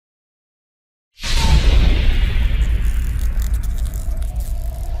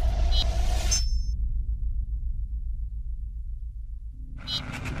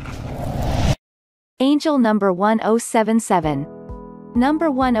Angel number 1077. Number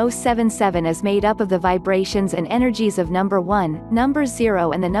 1077 is made up of the vibrations and energies of number 1, number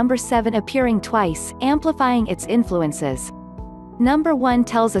 0 and the number 7 appearing twice, amplifying its influences. Number 1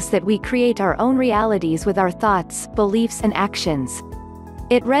 tells us that we create our own realities with our thoughts, beliefs and actions.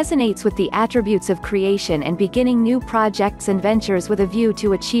 It resonates with the attributes of creation and beginning new projects and ventures with a view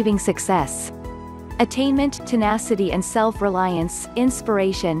to achieving success. Attainment, tenacity and self-reliance,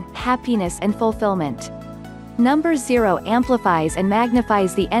 inspiration, happiness and fulfillment. Number 0 amplifies and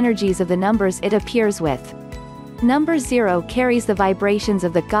magnifies the energies of the numbers it appears with. Number 0 carries the vibrations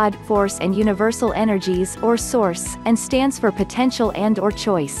of the God, force and universal energies or source, and stands for potential and/or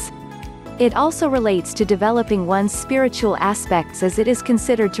choice. It also relates to developing one's spiritual aspects as it is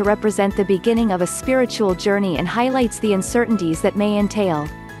considered to represent the beginning of a spiritual journey and highlights the uncertainties that may entail.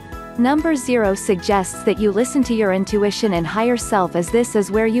 Number 0 suggests that you listen to your intuition and higher self, as this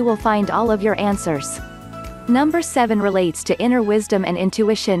is where you will find all of your answers. Number 7 relates to inner wisdom and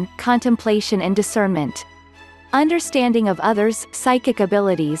intuition, contemplation and discernment. Understanding of others, psychic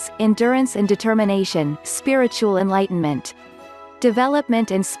abilities, endurance and determination, spiritual enlightenment. Development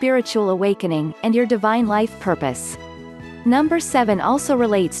and spiritual awakening, and your divine life purpose. Number 7 also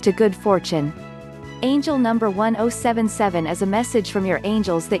relates to good fortune. Angel number 1077 is a message from your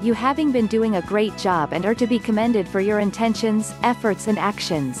angels that you having been doing a great job and are to be commended for your intentions, efforts and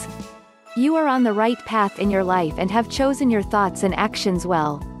actions. You are on the right path in your life and have chosen your thoughts and actions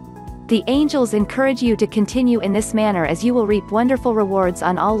well. The angels encourage you to continue in this manner as you will reap wonderful rewards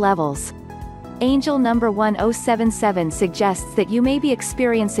on all levels. Angel number 1077 suggests that you may be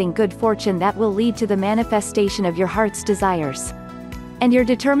experiencing good fortune that will lead to the manifestation of your heart's desires. And your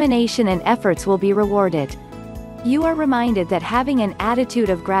determination and efforts will be rewarded. You are reminded that having an attitude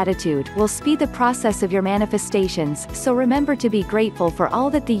of gratitude will speed the process of your manifestations, so remember to be grateful for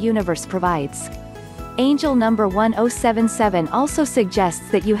all that the universe provides. Angel number 1077 also suggests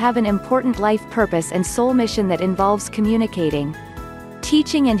that you have an important life purpose and soul mission that involves communicating,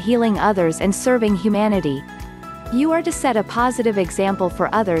 teaching and healing others and serving humanity. You are to set a positive example for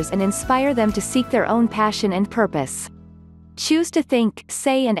others and inspire them to seek their own passion and purpose. Choose to think,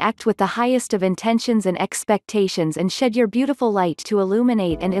 say and act with the highest of intentions and expectations and shed your beautiful light to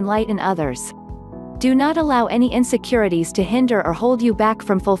illuminate and enlighten others. Do not allow any insecurities to hinder or hold you back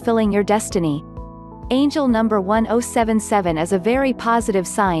from fulfilling your destiny. Angel number 1077 is a very positive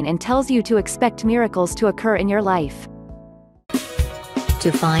sign and tells you to expect miracles to occur in your life.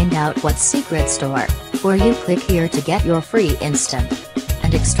 To find out what secret store, or you click here to get your free instant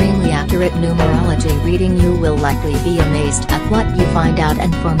and extremely accurate numerology reading. You will likely be amazed at what you find out,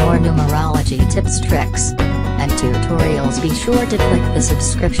 and for more numerology tips, tricks, and tutorials, be sure to click the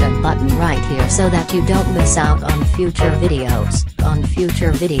subscription button right here so that you don't miss out on future videos.